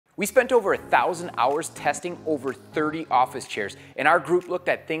We spent over 1,000 hours testing over 30 office chairs, and our group looked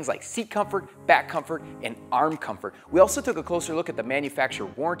at things like seat comfort, back comfort, and arm comfort. We also took a closer look at the manufacturer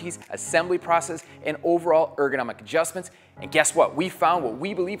warranties, assembly process, and overall ergonomic adjustments. And guess what? We found what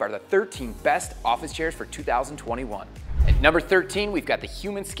we believe are the 13 best office chairs for 2021. At number 13, we've got the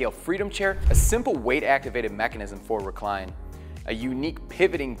Human Scale Freedom Chair, a simple weight-activated mechanism for recline, a unique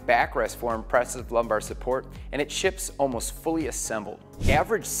pivoting backrest for impressive lumbar support, and it ships almost fully assembled.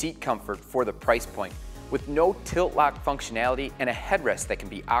 Average seat comfort for the price point, with no tilt lock functionality and a headrest that can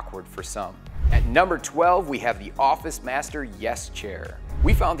be awkward for some. At number 12, we have the Office Master Yes Chair.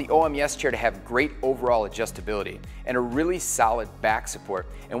 We found the OM Yes Chair to have great overall adjustability and a really solid back support,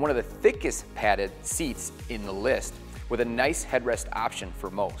 and one of the thickest padded seats in the list, with a nice headrest option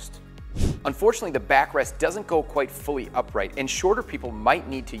for most. Unfortunately, the backrest doesn't go quite fully upright, and shorter people might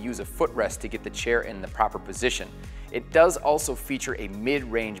need to use a footrest to get the chair in the proper position. It does also feature a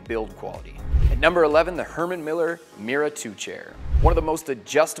mid-range build quality. At number 11, the Herman Miller Mira 2 chair. One of the most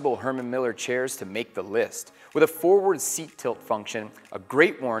adjustable Herman Miller chairs to make the list, with a forward seat tilt function, a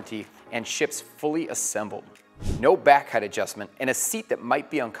great warranty, and ships fully assembled. No back height adjustment, and a seat that might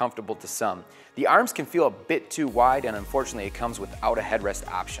be uncomfortable to some. The arms can feel a bit too wide, and unfortunately it comes without a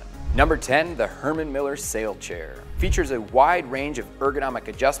headrest option. Number 10, the Herman Miller Sail Chair. Features a wide range of ergonomic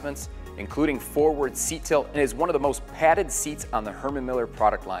adjustments, including forward seat tilt, and is one of the most padded seats on the Herman Miller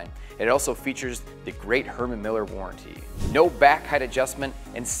product line. It also features the great Herman Miller warranty. No back height adjustment,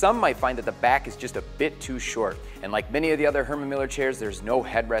 and some might find that the back is just a bit too short, and like many of the other Herman Miller chairs, there's no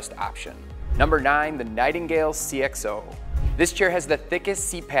headrest option. Number 9, the Nightingale CXO. This chair has the thickest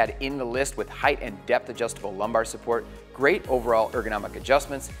seat pad in the list with height and depth adjustable lumbar support, great overall ergonomic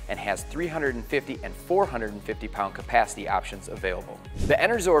adjustments, and has 350 and 450 pound capacity options available. The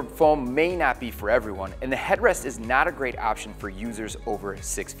Enersorb foam may not be for everyone, and the headrest is not a great option for users over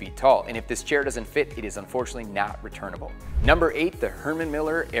 6 feet tall, and if this chair doesn't fit, it is unfortunately not returnable. Number 8, the Herman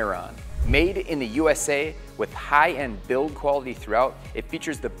Miller Aeron. Made in the USA with high-end build quality throughout, it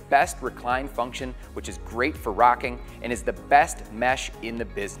features the best recline function, which is great for rocking, and is the best mesh in the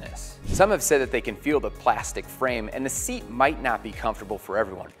business. Some have said that they can feel the plastic frame, and the seat might not be comfortable for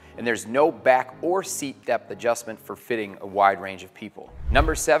everyone, and there's no back or seat depth adjustment for fitting a wide range of people.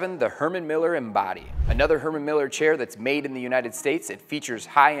 Number 7, the Herman Miller Embody. Another Herman Miller chair that's made in the United States. It features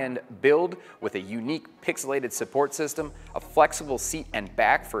high-end build with a unique pixelated support system, a flexible seat and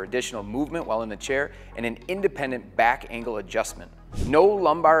back for additional movement while in the chair, and an independent back angle adjustment. No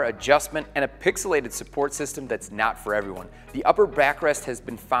lumbar adjustment, and a pixelated support system that's not for everyone. The upper backrest has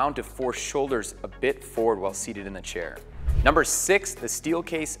been found to force shoulders a bit forward while seated in the chair. Number 6, the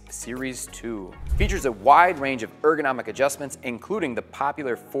Steelcase Series 2. Features a wide range of ergonomic adjustments, including the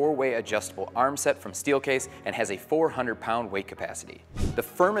popular 4-way adjustable arm set from Steelcase, and has a 400-pound weight capacity. The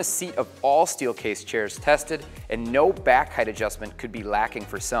firmest seat of all Steelcase chairs tested, and no back height adjustment could be lacking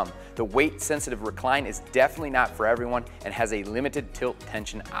for some. The weight-sensitive recline is definitely not for everyone and has a limited tilt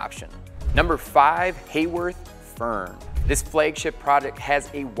tension option. Number 5, Hayworth Firm. This flagship product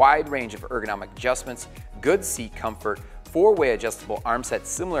has a wide range of ergonomic adjustments, good seat comfort, 4-way adjustable arm set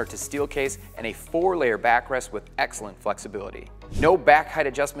similar to Steelcase, and a 4-layer backrest with excellent flexibility. No back height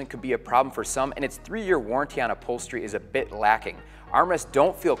adjustment could be a problem for some, and its 3-year warranty on upholstery is a bit lacking. Armrests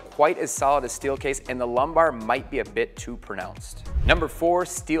don't feel quite as solid as Steelcase, and the lumbar might be a bit too pronounced. Number 4,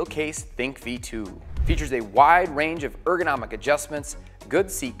 Steelcase Think V2. Features a wide range of ergonomic adjustments, good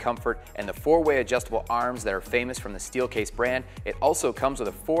seat comfort, and the 4-way adjustable arms that are famous from the Steelcase brand. It also comes with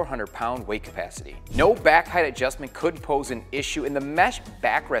a 400-pound weight capacity. No back height adjustment could pose an issue, and the mesh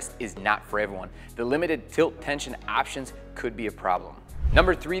backrest is not for everyone. The limited tilt tension options could be a problem.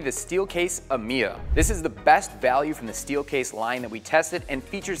 Number 3, the Steelcase Amiya. This is the best value from the Steelcase line that we tested, and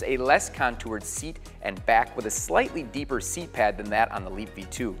features a less contoured seat and back with a slightly deeper seat pad than that on the Leap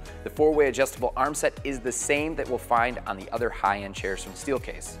V2. The 4-way adjustable arm set is the same that we'll find on the other high-end chairs from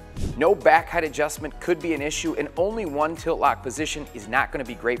Steelcase. No back height adjustment could be an issue, and only one tilt lock position is not going to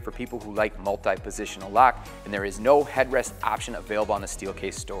be great for people who like multi-positional lock, and there is no headrest option available on the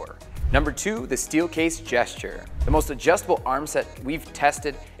Steelcase store. Number 2, the Steelcase Gesture. The most adjustable arm set we've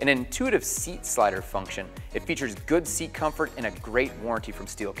tested, an intuitive seat slider function. It features good seat comfort and a great warranty from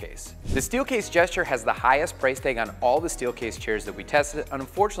Steelcase. The Steelcase Gesture has the highest price tag on all the Steelcase chairs that we tested, and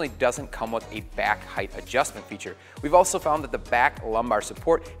unfortunately doesn't come with a back height adjustment feature. We've also found that the back lumbar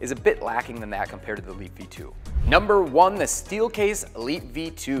support is a bit lacking than that compared to the Leap V2. Number 1, the Steelcase Leap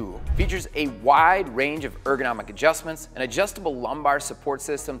V2. Features a wide range of ergonomic adjustments, an adjustable lumbar support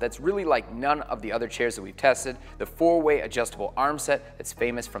system that's really like none of the other chairs that we've tested, the 4-way adjustable arm set that's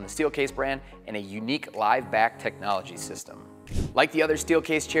famous from the Steelcase brand, and a unique live back technology system. Like the other steel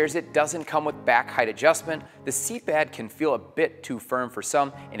case chairs, it doesn't come with back height adjustment. The seat pad can feel a bit too firm for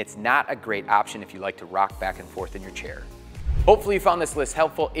some, and it's not a great option if you like to rock back and forth in your chair. Hopefully you found this list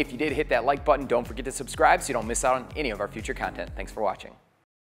helpful. If you did, hit that like button. Don't forget to subscribe so you don't miss out on any of our future content. Thanks for watching.